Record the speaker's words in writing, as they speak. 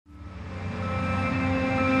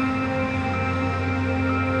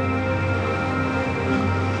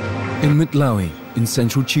In Matlawi, in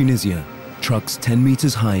central Tunisia, trucks 10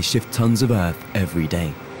 meters high shift tons of earth every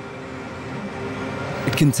day.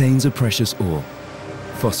 It contains a precious ore,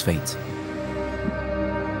 phosphate.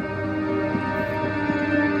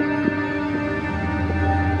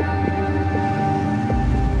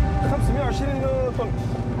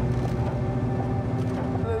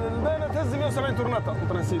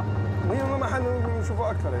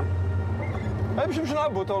 باش نمشي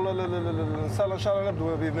نعبوا تو ان شاء الله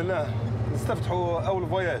نبدو باذن الله نستفتحوا اول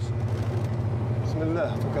فواياج. بسم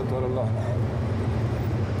الله توكلت على الله.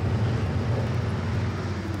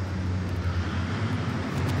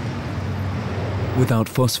 Without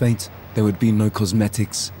phosphate, there would be no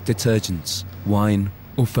cosmetics, detergents, wine,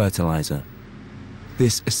 or fertilizer.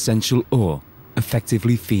 This essential ore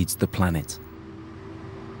effectively feeds the planet.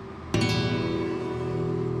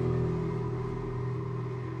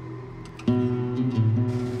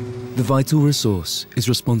 The vital resource is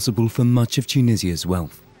responsible for much of Tunisia's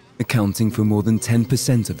wealth, accounting for more than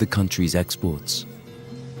 10% of the country's exports.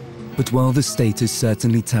 But while the state has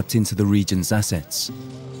certainly tapped into the region's assets,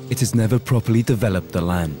 it has never properly developed the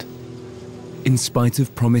land. In spite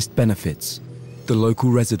of promised benefits, the local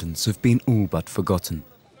residents have been all but forgotten.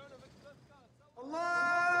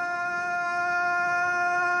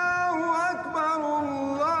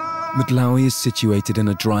 Matlawi is situated in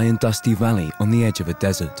a dry and dusty valley on the edge of a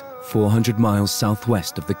desert, 400 miles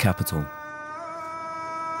southwest of the capital.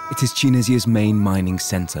 It is Tunisia's main mining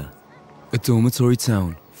center, a dormitory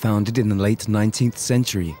town founded in the late 19th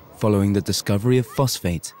century following the discovery of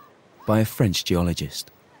phosphate by a French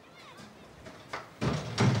geologist.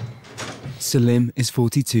 Salim is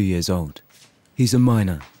 42 years old. He's a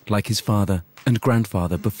miner, like his father and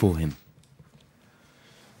grandfather before him.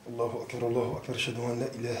 الله أكبر الله أكبر أشهد أن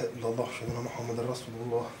لا إله إلا الله أشهد أن محمدا رسول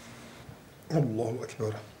الله الله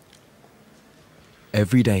أكبر.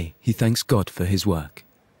 Every day he thanks God for his work.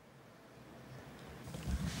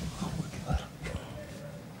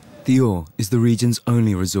 The ore is the region's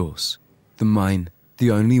only resource, the mine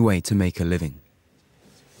the only way to make a living.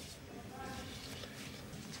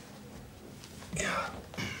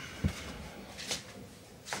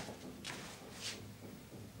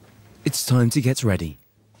 It's time to get ready.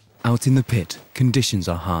 Out in the pit, conditions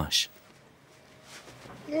are harsh.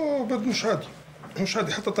 برد مش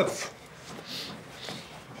عادي حتى طرف.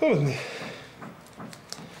 فهمتني.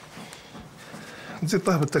 تزيد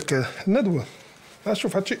طهبتك الندوة.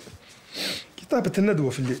 شوف هادشي كي طهبت الندوة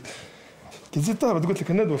في الليل. كي تزيد طهبت قلت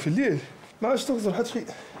لك الندوة في الليل ما عادش تغزر حتى شيء.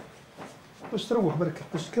 باش تروح برك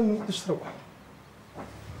باش تكمل باش تروح.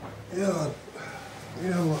 يا رب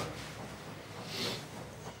يا الله.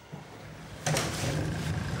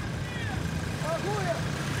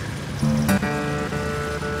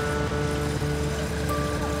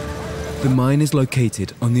 The mine is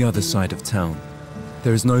located on the other side of town.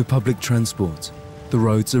 There is no public transport, the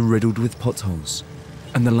roads are riddled with potholes,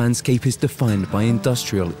 and the landscape is defined by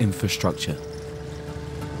industrial infrastructure.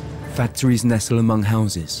 Factories nestle among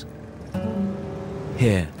houses.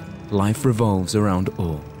 Here, life revolves around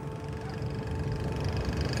ore.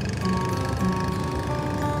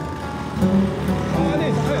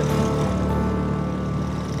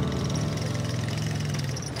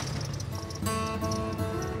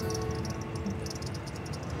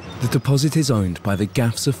 The deposit is owned by the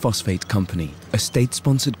Gafsa Phosphate Company, a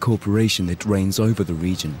state-sponsored corporation that reigns over the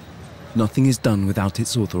region. Nothing is done without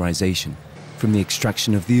its authorization, from the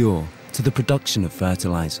extraction of the ore to the production of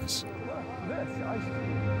fertilizers.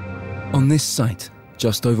 On this site,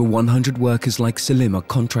 just over 100 workers like Salim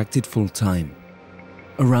are contracted full-time.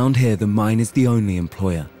 Around here, the mine is the only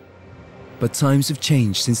employer. But times have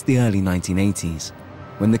changed since the early 1980s,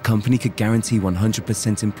 when the company could guarantee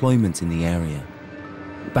 100% employment in the area.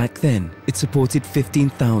 Back then, it supported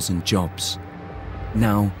 15,000 jobs.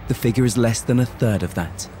 Now, the figure is less than a third of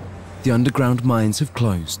that. The underground mines have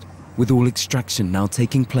closed, with all extraction now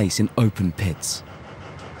taking place in open pits.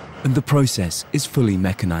 And the process is fully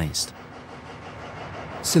mechanized.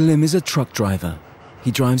 Salim is a truck driver.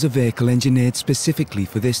 He drives a vehicle engineered specifically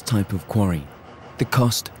for this type of quarry. The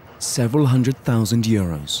cost, several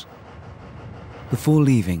 €100,000. Before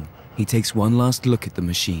leaving, he takes one last look at the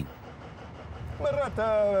machine.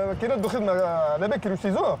 مرات كي ندو خدمه على بكري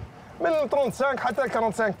وسيزور من 35 حتى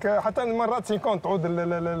 45 حتى مرات 50 تعود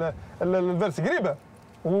الفيرس قريبه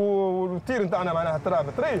والتير نتاعنا معناها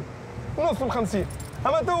طري نوصلوا ل 50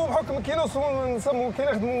 اما تو بحكم كي نوصلوا نسموا كي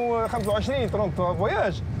نخدموا 25 30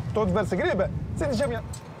 فواياج تعود فيرس قريبه سيدي جميع.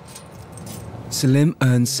 Salim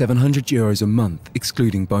earns €700 a month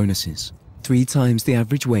excluding bonuses, 3 times the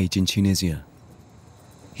average wage in Tunisia.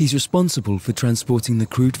 He's responsible for transporting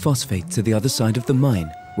the crude phosphate to the other side of the mine,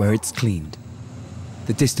 where it's cleaned.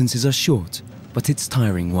 The distances are short, but it's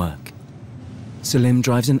tiring work. Salim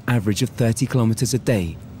drives an average of 30 kilometers a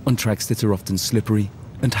day on tracks that are often slippery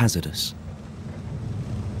and hazardous.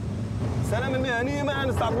 السلامة المهنية ما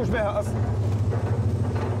نستعرفوش بها أصلا.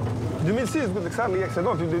 2006 قلت لك صار لي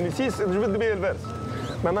اكسيدون في 2006 جبد بيا الفارس.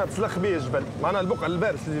 معناها تسلخ بيا الجبل، معناها البقعة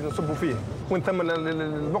الفارس اللي نصبوا فيه، وين ثم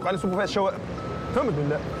البقعة اللي نصبوا فيها الشوائب. فهمت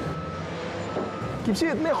ولا؟ كي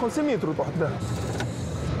مشيت 150 متر وطحت لها.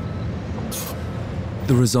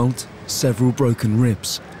 The result, several broken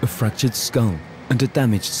ribs, a fractured skull, and a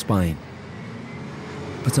damaged spine.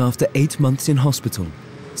 But after 8 months in hospital,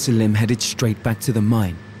 Salim headed straight back to the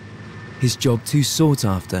mine. His job too sought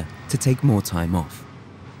after to take more time off,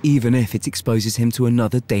 even if it exposes him to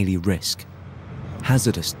another daily risk: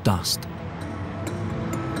 hazardous dust.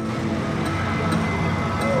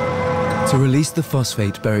 To release the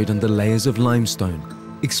phosphate buried under layers of limestone,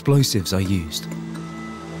 explosives are used.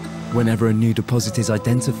 Whenever a new deposit is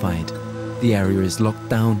identified, the area is locked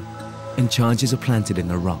down and charges are planted in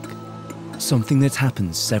the rock, something that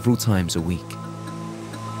happens several times a week.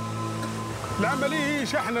 العملية هي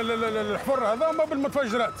شحن الحفر هذا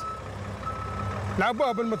بالمتفجرات.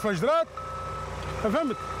 لعبوها بالمتفجرات،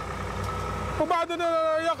 فهمت؟ وبعد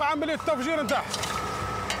يقع عملية التفجير نتاعها.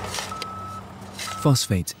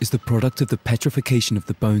 Phosphate is the product of the petrification of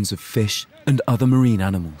the bones of fish and other marine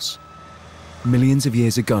animals. Millions of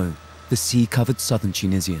years ago, the sea covered southern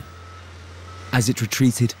Tunisia. As it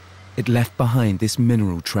retreated, it left behind this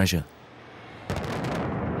mineral treasure.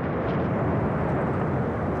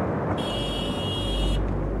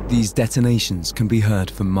 These detonations can be heard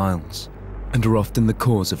for miles and are often the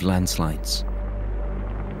cause of landslides.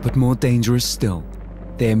 But more dangerous still,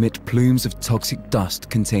 they emit plumes of toxic dust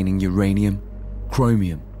containing uranium,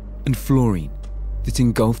 chromium, and fluorine that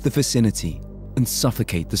engulf the vicinity and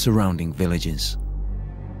suffocate the surrounding villages.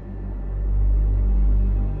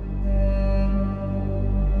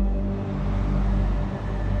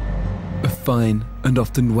 A fine and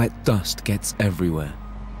often wet dust gets everywhere,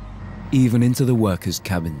 even into the workers'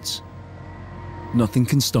 cabins. Nothing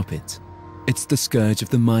can stop it. It's the scourge of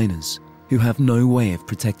the miners, who have no way of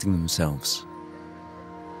protecting themselves.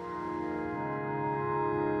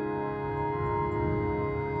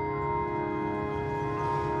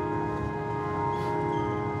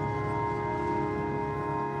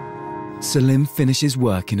 Salim finishes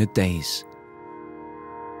work in a daze.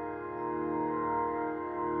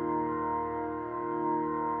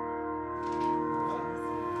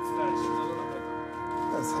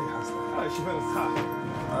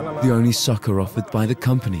 The only succor offered by the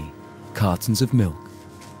company, cartons of milk.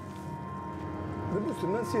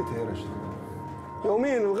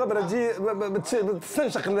 يوميا الغبره تجي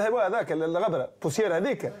بتستنشق الهواء هذاك الغبره بوسير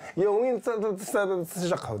هذيك يوميا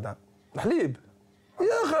تستنشقها ودان الحليب يا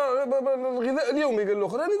اخي الغذاء اليومي قال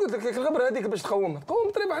الاخر انا قلت لك الغبره هذيك باش تقومها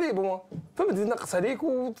طريب حليب هو فهمت تنقص هذيك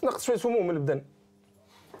وتنقص شويه سموم من البدن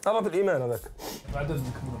هذا في الايمان هذاك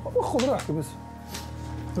خذ راحتك بس.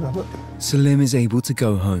 Salim is able to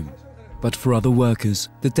go home, but for other workers,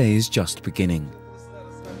 the day is just beginning.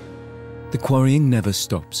 The quarrying never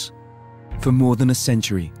stops. For more than a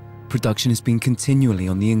century, production has been continually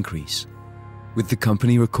on the increase, with the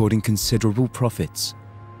company recording considerable profits,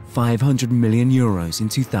 500 million euros in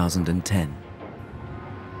 2010.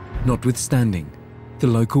 Notwithstanding, the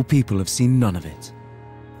local people have seen none of it.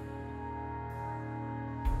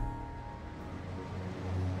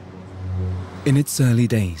 In its early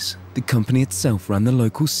days, the company itself ran the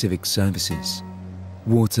local civic services,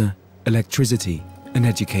 water, electricity, and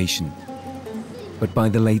education. But by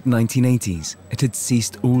the late 1980s, it had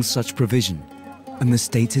ceased all such provision, and the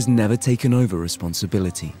state has never taken over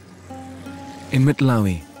responsibility. In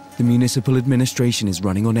Matlawi, the municipal administration is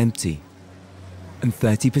running on empty, and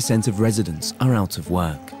 30% of residents are out of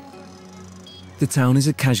work. The town is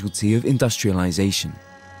a casualty of industrialization,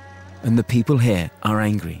 and the people here are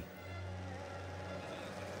angry.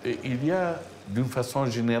 Il y a, d'une façon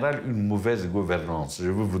générale, une mauvaise gouvernance. Je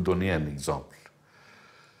vais vous donner un exemple.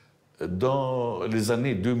 Dans les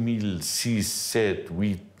années 2006, 7,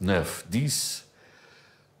 8, 9, 10,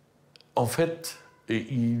 en fait,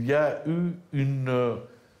 il y a eu une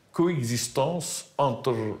coexistence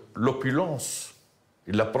entre l'opulence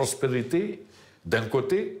et la prospérité d'un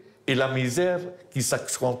côté et la misère qui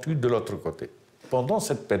s'accentue de l'autre côté. Pendant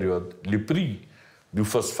cette période, le prix du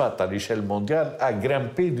phosphate à l'échelle mondiale a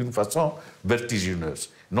grimpé d'une façon vertigineuse.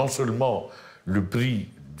 Non seulement le prix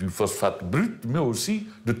du phosphate brut, mais aussi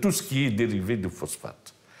de tout ce qui est dérivé du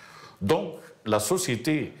phosphate. Donc, la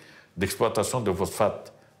société d'exploitation de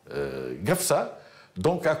phosphate GAFSA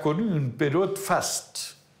donc, a connu une période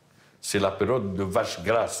faste. c'est la période de vache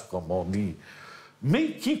grasse, comme on dit, mais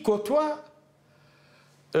qui côtoie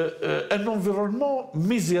un environnement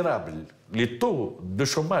misérable. Les taux de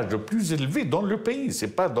chômage les plus élevés dans le pays, ce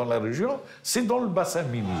n'est pas dans la région, c'est dans le bassin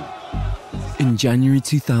minier. In January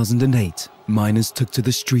 2008, miners took to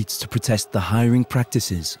the streets to protest the hiring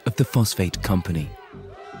practices of the phosphate company.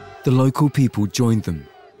 The local people joined them,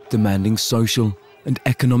 demanding social and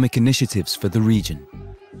economic initiatives for the region.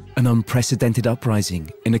 An unprecedented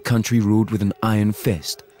uprising in a country ruled with an iron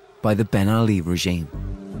fist by the Ben Ali regime.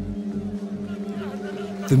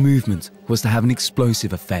 The movement was to have an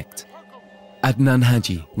explosive effect. Adnan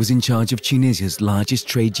Haji was in charge of Tunisia's largest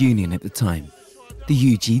trade union at the time, the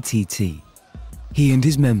UGTT. He and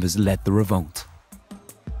his members led the revolt.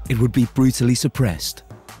 It would be brutally suppressed,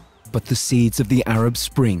 but the seeds of the Arab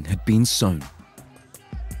Spring had been sown.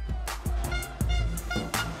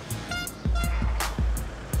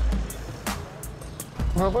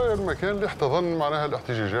 هذا المكان اللي احتضن معناها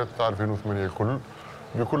الاحتجاجات تاع 2008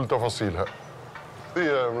 بكل تفاصيلها.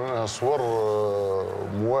 هي معناها صور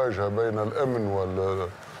مواجهة بين الأمن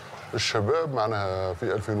والشباب معناها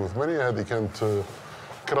في 2008. هذه كانت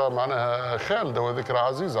ذكرى معناها خالدة وذكرى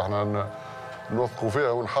عزيزة، احنا نوثقوا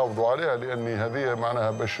فيها ونحافظوا عليها، لأن هذه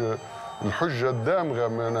معناها باش الحجة الدامغة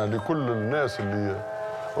معناها لكل الناس اللي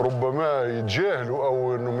ربما يتجاهلوا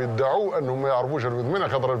أو أنهم يدعوا أنهم ما يعرفوش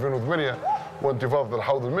 2008، خاطر 2008 وانتفاضة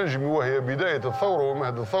الحوض المنجمي وهي بداية الثورة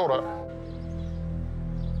ومهد الثورة.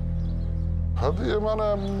 هذه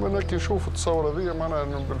معناها أنا كي نشوف التصور هذه معناها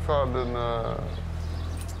بالفعل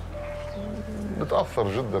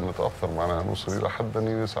نتأثر جدا، نتأثر معناها نوصل إلى حد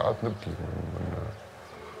أني ساعات نبكي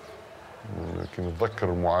كي نتذكر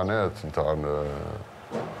المعاناة نتاع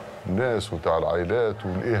الناس ونتاع العائلات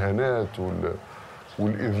والإهانات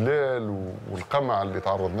والإذلال والقمع اللي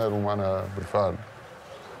تعرضنا له معناها بالفعل.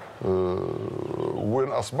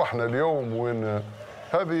 وين أصبحنا اليوم، وين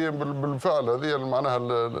هذه بالفعل هذه معناها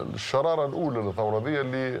الشرارة الأولى للثورة هذه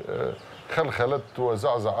اللي خلخلت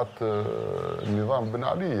وزعزعت النظام بن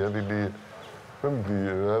علي. هذه اللي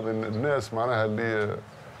فهمتي، هذه الناس معناها اللي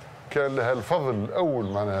كان لها الفضل الأول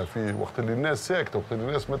معناها في وقت اللي الناس ساكتة، وقت اللي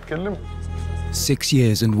الناس ما تكلم. 6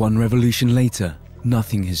 years and one revolution later,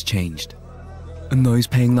 nothing has changed. And those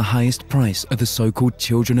paying the highest price are the so-called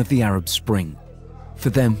children of the Arab Spring. For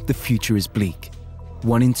them, the future is bleak.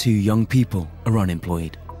 1 in 2 young people are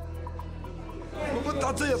unemployed.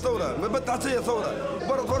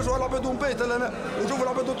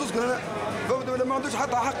 ما عندوش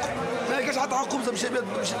حتى حق، ما يلقاش حتى حق خبزه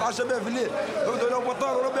باش يتعشى بها في الليل، ولا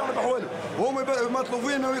بطال ولا بيعرف احواله، وهم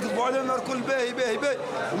مطلوبين ويكذبوا علينا الكل باهي باهي باهي،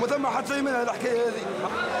 وما ثم حتى شيء منها الحكايه هذه.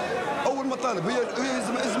 اول مطالب هي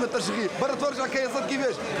ازمه التشغيل، برا تفرج على الكياسات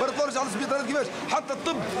كيفاش، برا تفرج على السبيطارات كيفاش، حتى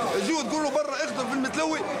الطب يجوا تقول له برا اخدم في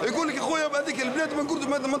المتلوي، يقول لك يا خويا بهذيك البلاد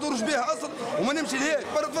ما ندورش بها اصلا وما نمشي لهيك،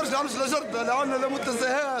 برا تفرج على لا جرده لا عندنا لا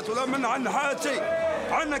منتزهات ولا عندنا حتى شيء،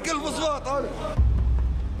 عندنا كل فوسفات.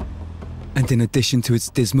 And in addition to its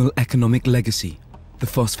dismal economic legacy, the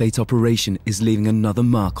phosphate operation is leaving another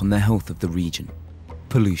mark on the health of the region: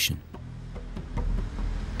 pollution.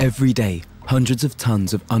 Every day, hundreds of tons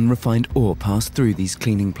of unrefined ore pass through these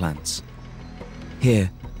cleaning plants. Here,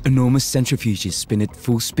 enormous centrifuges spin at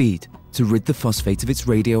full speed to rid the phosphate of its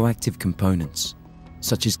radioactive components,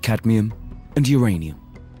 such as cadmium and uranium.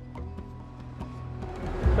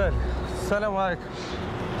 السلام عليكم.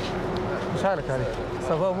 مش حالك عليك؟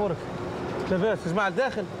 صباح أمورك؟ لاباس جماعة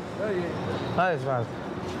الداخل؟ هاي جماعة.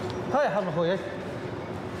 هاي حرم أخويا.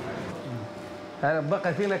 أنا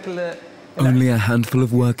بقى فينا كل. Only a handful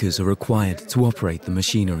of workers are required to operate the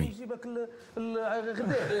machinery.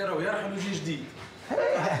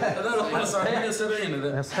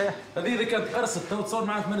 هذا صحيح. هذه إذا كانت قرصت تو تصور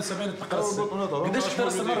معاه 78 تقرص. قديش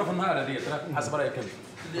تقرص مرة في النهار هذه حسب رأيك أنت؟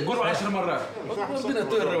 نقولوا 10 مرات.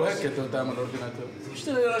 اورديناتور وهكا تعمل اورديناتور. ايش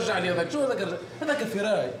يرجع لي هذاك؟ شو هذاك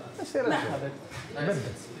الفراي؟ هذاك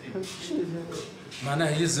معناه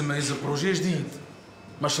يلزم بروجي جديد،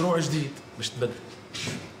 مشروع جديد باش تبدل.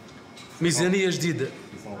 ميزانية جديدة.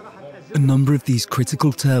 A number of these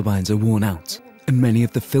critical turbines are worn out, and many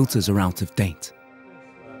of the filters are out of date.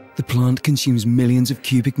 The plant consumes millions of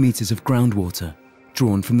cubic meters of groundwater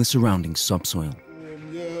drawn from the surrounding subsoil.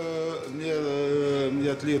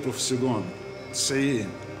 100 لتر في السكوند 90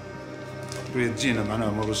 تجينا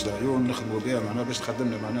معناها مروج العيون نخدموا بها معناها باش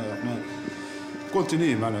تخدمنا معناها احنا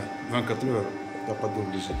كونتيني معناها 24 اور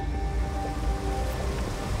تقدم لجي.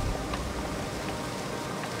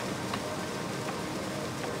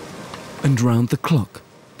 And round the clock,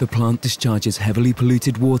 the plant discharges heavily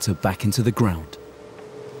polluted water back into the ground.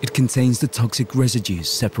 It contains the toxic residues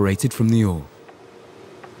separated from the ore.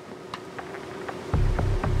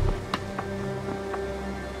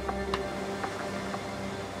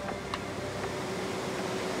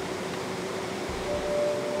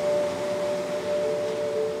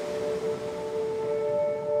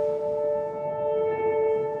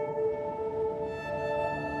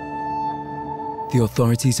 The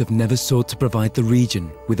authorities have never sought to provide the region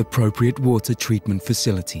with appropriate water treatment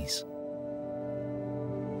facilities.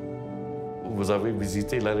 Vous avez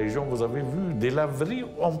visité la région, vous avez vu des laveries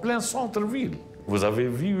en plein centre-ville. Vous avez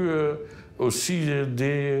vu aussi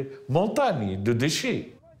des montagnes de déchets.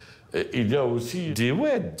 Il y a aussi des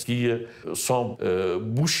oueds qui sont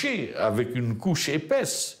bouchés avec une couche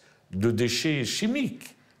épaisse de déchets chimiques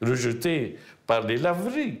rejetés par les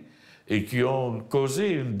laveries et qui ont causé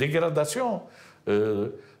une dégradation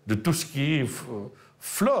de tout ce qui est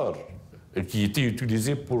flore qui était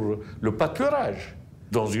utilisé pour le pâturage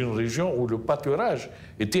dans une région où le pâturage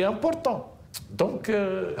était important. Donc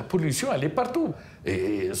la pollution, elle est partout.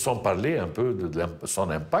 Et sans parler un peu de son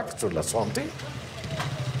impact sur la santé.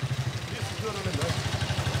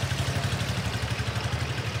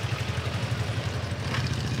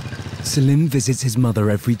 Salim visits his mother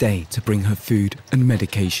every day to bring her food and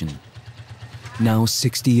medication. Now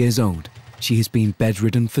 60 years old, she has been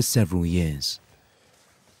bedridden for several years.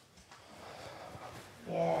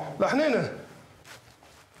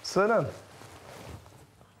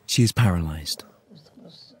 She is paralyzed.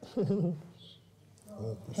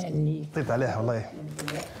 طيت عليها والله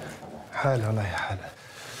حالة والله حالة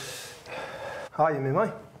هاي يمي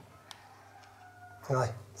ماي هاي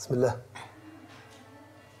بسم الله.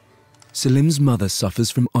 Salim's mother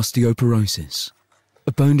suffers from osteoporosis,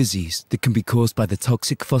 a bone disease that can be caused by the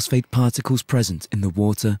toxic phosphate particles present in the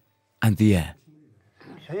water and the air.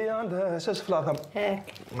 هي عندها هشاش في العظم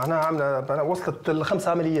معناها عامله وصلت ل5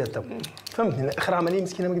 عمليات تو فهمتني. اخر عمليه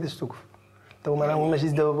مسكينه ما قدرتش توقف تو معناها ما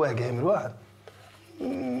جيت دواء واقع من الواحد.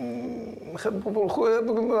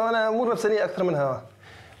 انا مر بسنيه اكثر منها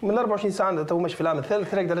من 24 ساعه عندها تو ماشي في العام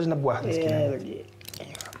الثالث راقده على جنب واحد مسكينه.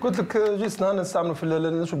 قلت لك جلسنا نستعملوا في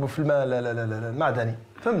نشربوا في الماء المعدني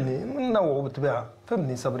فهمني ننوعوا بالطبيعه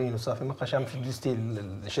فهمني صابرين وصافي ما بقاش عم في بليستي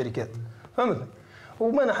الشركات فهمتني.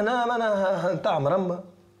 وما انا نتاع مرمى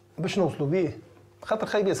باش نوصلوا بيه خاطر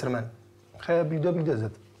خايب ياسر مان خايب بالدا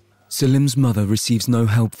زاد. Salim's mother receives no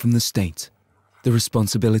help from the state. The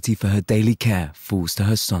responsibility for her daily care falls to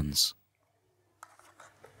her sons.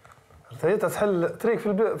 ارتيت تحل تريك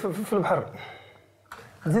في البحر.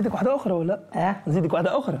 نزيدك واحدة أخرى ولا؟ نزيدك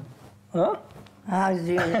واحدة أخرى.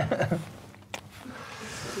 زين.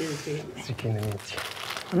 سكينة نيتي.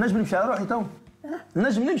 نجم نمشي على روحي تو؟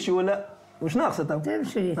 نجم نمشي ولا؟ وش ناقصة تو؟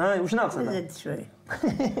 تمشي. وش ناقصة تو؟ زد شوي.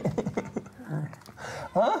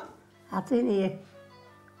 ها؟ أعطيني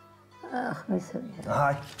خمس.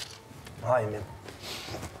 هاي مين.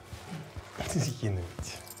 سكينة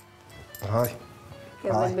نيتي. هاي.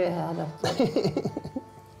 كمل بها على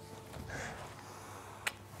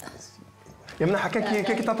يمنحها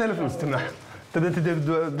كي تعطيها الفلوس تمنحها تبدا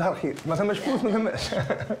تدير دار خير ما ثماش فلوس ما ثماش.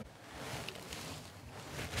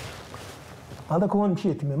 هذاك هو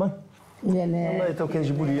مشيت تما ما لا لا والله تو كان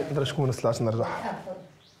يجيبوا لي ندري شكون نطلعش نرجع.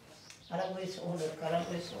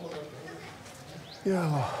 يا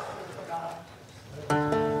الله.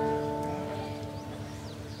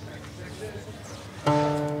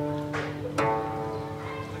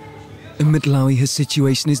 In Malawi, her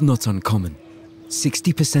situation is not uncommon.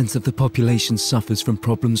 60% of the population suffers from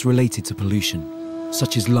problems related to pollution,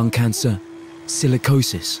 such as lung cancer,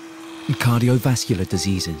 silicosis, and cardiovascular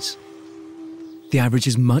diseases. The average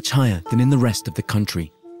is much higher than in the rest of the country,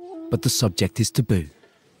 but the subject is taboo.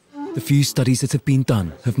 The few studies that have been done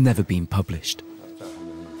have never been published.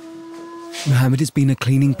 Mohammed has been a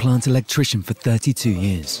cleaning plant electrician for 32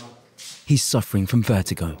 years. He's suffering from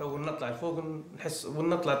vertigo. نطلع فوق نحس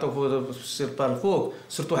ونطلع تو فوق السيرطان فوق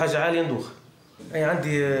صرتوا حاجه عاليه ندوخ. اي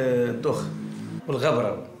عندي الدوخ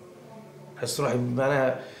والغبره نحس روحي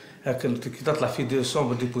معناها هاك كي تطلع في دي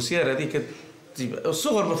سومبر دي بوسيير هذيك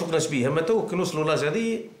الصغر ما فوقناش بيها اما تو كي نوصلوا لاج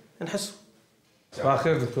هذه نحسوا. صباح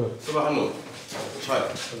الخير دكتور. صباح النور. ايش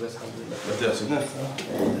حالك؟ لاباس الحمد لله. لاباس سيدنا.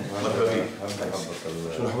 مرحبا بك.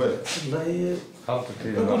 شنو احوالك؟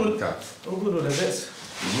 والله نقولوا لاباس.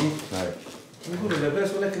 نقولوا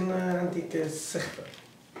لاباس ولكن عندك السخفه.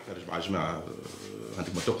 خارج مع الجماعه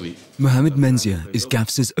عندك ما تقضي. Mohammed Menzia is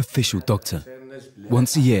GAFSA's official doctor.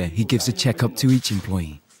 Once a year, he gives a checkup to each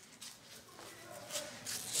employee.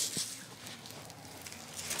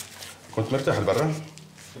 كنت مرتاح لبرا؟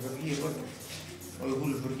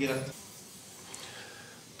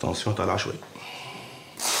 تنسيون طالعه شوي.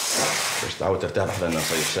 باش تعاود ترتاح لحظه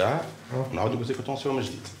نصيف ساعه ونعاود نقول لك تنسيون من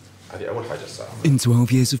جديد. هذه أول حاجة الساعة. In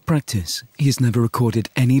 12 years of practice, he has never recorded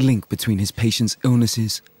any link between his patients'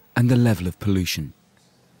 illnesses and the level of pollution.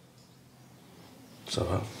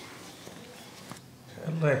 صافا.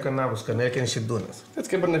 الله يكون نعبس كنا كان يشدونا.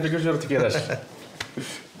 تتكبرنا في جوجر تكيراش.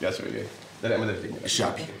 قاس بيجي. لا ما درتي.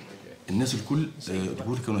 الشعبي. الناس الكل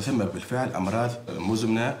تقول كانوا ثم بالفعل امراض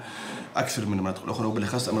مزمنه اكثر من المناطق الاخرى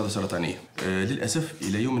وبالاخص امراض سرطانيه. للاسف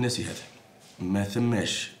الى يوم الناس هذا ما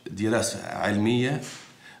ثماش دراسه علميه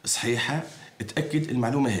صحيحه تاكد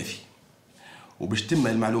المعلومه هذه. وباش تتم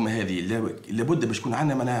المعلومه هذه لابد باش تكون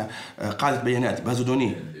عندنا معناها قاعده بيانات بازو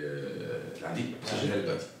دوني.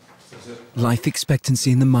 Life expectancy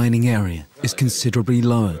in the mining area is considerably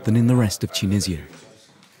lower than in the rest of Tunisia.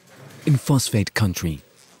 In phosphate country,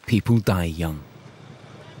 people die young.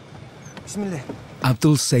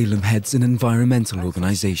 Abdul Salem heads an environmental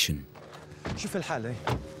organization. شوف الحالة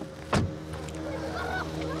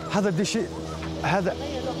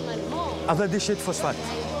هذا ديشيت فوسفات.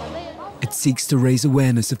 It seeks to raise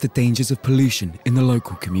awareness of the dangers of pollution in the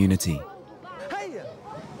local community.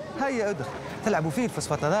 هيا ادخل تلعبوا فيه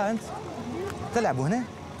الفوسفات هذا انت؟ تلعبوا هنا؟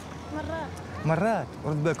 مرات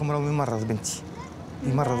رد بالكم راهو يمرض بنتي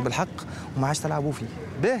يمرض بالحق وما عادش تلعبوا فيه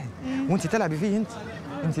باهي وانت تلعبي فيه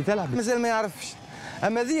انت تلعبي مازال ما يعرفش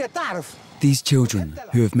اما ذي تعرف. These children,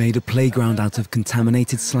 who have made a playground out of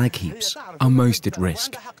contaminated slag heaps, are most at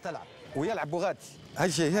risk. ويلعب بغادي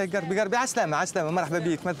هاي شيء هاي قربي عسلامة مرحبا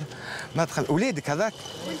بيك ما تدخل وليدك هذاك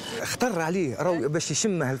اختر عليه راهو باش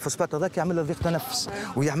يشمه الفوسفات هذاك يعمل له ضيق تنفس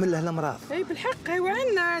ويعمل له الامراض. اي بالحق هو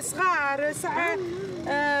عندنا صغار ساعة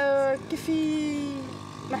كيف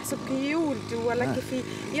محسوب كي يولدوا ولا كيف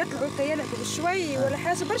يطلعوا يلعبوا بشوي ولا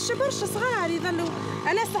حاجه برشا صغار يظلوا.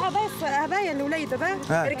 انا ساعة هذايا الوليد هذا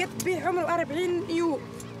رقدت به عمره 40 يوم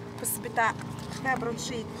في السبيطار خذا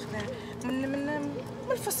برونشيت من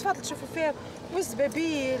الفوسفات اللي تشوفوا فيها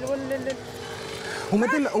والزبابيل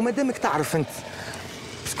ومادامك تعرف انت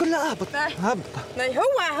بس كلها هابطه.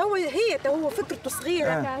 هو فكرته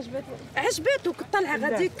صغيره عجبته كنت طالعه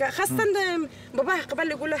غاديك خاصه باباه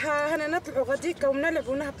قبل يقول لها هنا نطلعوا غاديك ونلعب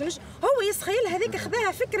ونهبط هو يسخيل هذيك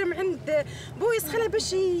خذاها فكره من عند بو يسخيلها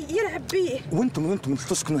باش يلعب بيه. وانتم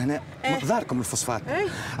تسكنوا هنا داركم الفوسفات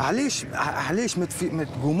علاش ما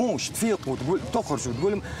تقوموش تفيقوا وتقول تخرجوا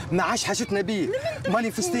وتقول ما عادش حاجتنا بيه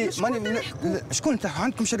مانيفستي شكون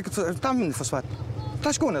عندكم شركه تعمل الفوسفات؟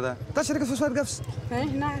 تاع شكون هذا؟ تاع شركة فوسفات قفص.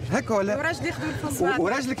 نعرف. هكا ولا؟ وراجلي يخدم الفوسفات.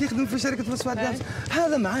 وراجلك يخدم في شركة فوسفات قفص.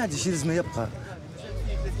 هذا ما عادش لازم يبقى.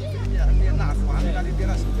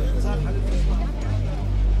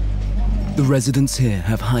 The residents here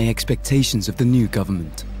have high expectations of the new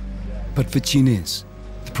government. But for Tunis,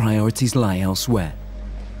 the priorities lie elsewhere.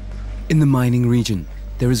 In the mining region,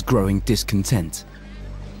 there is growing discontent.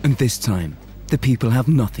 And this time, the people have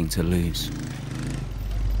nothing to lose.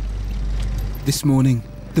 This morning,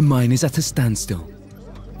 the mine is at a standstill.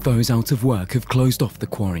 Those out of work have closed off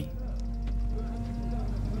the quarry.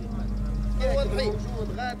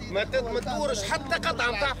 ما تدورش حتى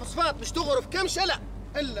قطعه نتاع فوسفات باش تغرف كم شلع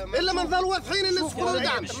الا من ظل واضحين الناس كلهم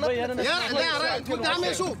دعم. لا تقول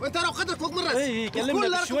دعم شوف انت راه قدرك فوق من راسك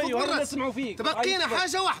كلمنا بشويه وانا نسمعوا فيك تبقينا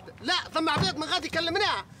حاجه واحده. لا ثم عباد من غادي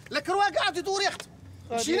كلمناها الكروا قاعد يدور يخدم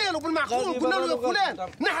مشينا له بالمعقول قلنا له يا فلان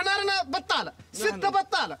نحن رانا بطاله 6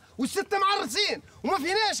 بطاله والسته معرسين وما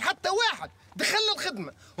فيناش حتى واحد دخل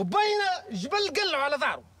الخدمه وبينا جبل قلعوا على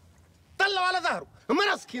ظهره طلعوا على ظهره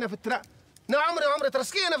مرسك هنا في التراب. انا عمري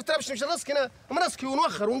ترسكينا في التراب باش نمشي نرسكينا مرسكي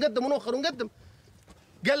ونوخر ونقدم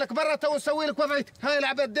قال لك برا تو نسوي لك وضعيتك هاي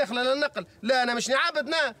العباد داخله للنقل. لا انا مشني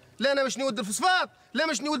عابدنا لا انا مشني ود الفوسفات لا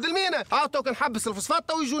مشني ود المينا تو كان حبس الفوسفات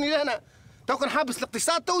تو يجوني لهنا تو كان حابس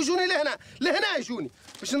الاقتصاد تو يجوني لهنا يجوني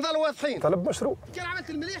باش نظلوا واضحين. طلب مشروع كان عملت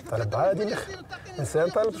المليح طلب عادي انسان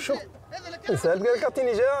طالب الشغل انسان قال لك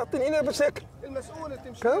اعطيني هنا باش ناكل. المسؤول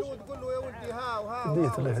تمشي له وتقول له يا ولدي ها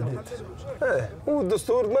هديت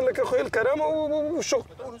والدستور قال لك اخويا الكرامه والشغل.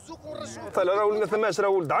 طلع راهو ما ثماش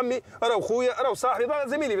راهو ولد عمي راهو خويا راهو صاحبي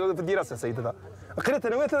زميلي في الدراسه السيد هذا قريت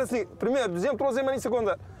انا 3 سنين بريمير دوزيام تروزيام اني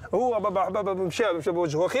سكوندار هو مشى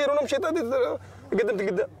بوجهه خير وانا مشيت قدمت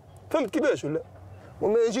القدام فهمت كيفاش ولا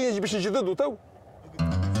وما يجي باش نجددوا تو.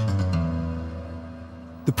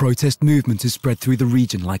 The protest movement has spread through the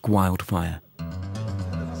region like wildfire.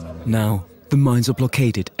 Now, the mines are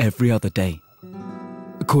blockaded every other day.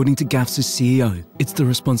 According to GAFS's CEO, it's the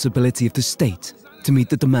responsibility of the state to meet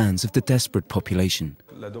the demands of the desperate population.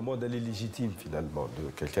 La demande elle est légitime finalement de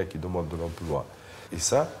quelqu'un qui demande de l'emploi. Et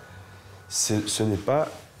ça, ce n'est pas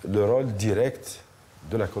le rôle direct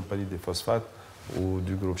de la compagnie des phosphates ou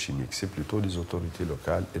du groupe chimique. C'est plutôt les autorités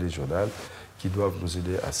locales et régionales qui doivent nous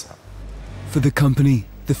aider à ça. For the company,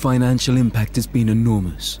 the financial impact has been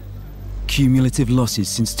enormous. Cumulative losses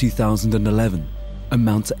since 2011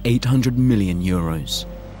 amount to 800 million euros.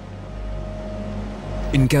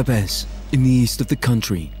 In Gabes, in the east of the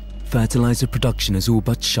country, fertilizer production has all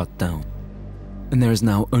but shut down. And there is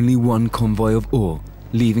now only one convoy of ore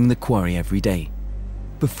leaving the quarry every day.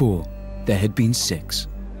 Before, there had been 6.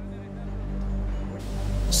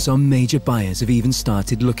 Some major buyers have even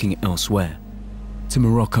started looking elsewhere, to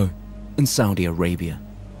Morocco and Saudi Arabia.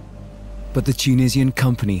 But the Tunisian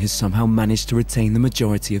company has somehow managed to retain the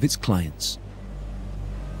majority of its clients.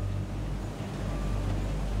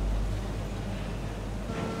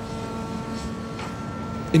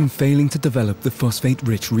 In failing to develop the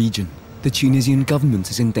phosphate-rich region, the Tunisian government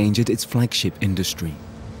has endangered its flagship industry.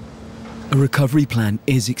 A recovery plan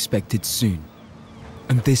is expected soon,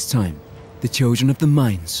 and this time, the children of the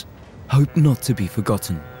mines hope not to be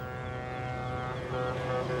forgotten.